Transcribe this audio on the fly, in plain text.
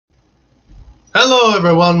Hello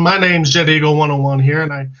everyone, my name's Jet Eagle 101 here,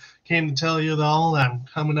 and I came to tell you all that I'm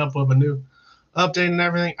coming up with a new update and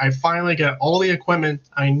everything. I finally got all the equipment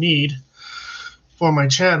I need for my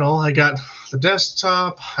channel. I got the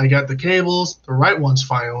desktop, I got the cables, the right ones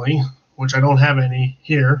finally, which I don't have any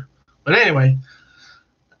here. But anyway,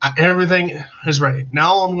 everything is ready.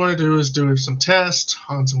 Now all I'm going to do is do some tests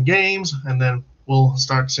on some games, and then we'll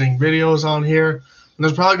start seeing videos on here. And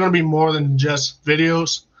there's probably going to be more than just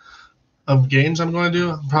videos of games I'm going to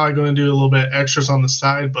do. I'm probably going to do a little bit extras on the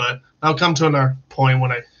side, but I'll come to another point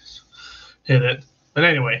when I hit it. But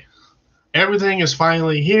anyway, everything is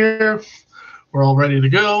finally here. We're all ready to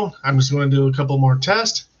go. I'm just going to do a couple more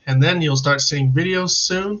tests, and then you'll start seeing videos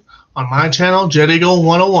soon on my channel, Jet Eagle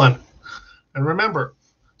 101. And remember,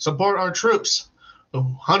 support our troops, the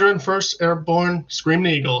 101st Airborne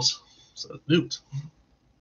Screaming Eagles. Salute.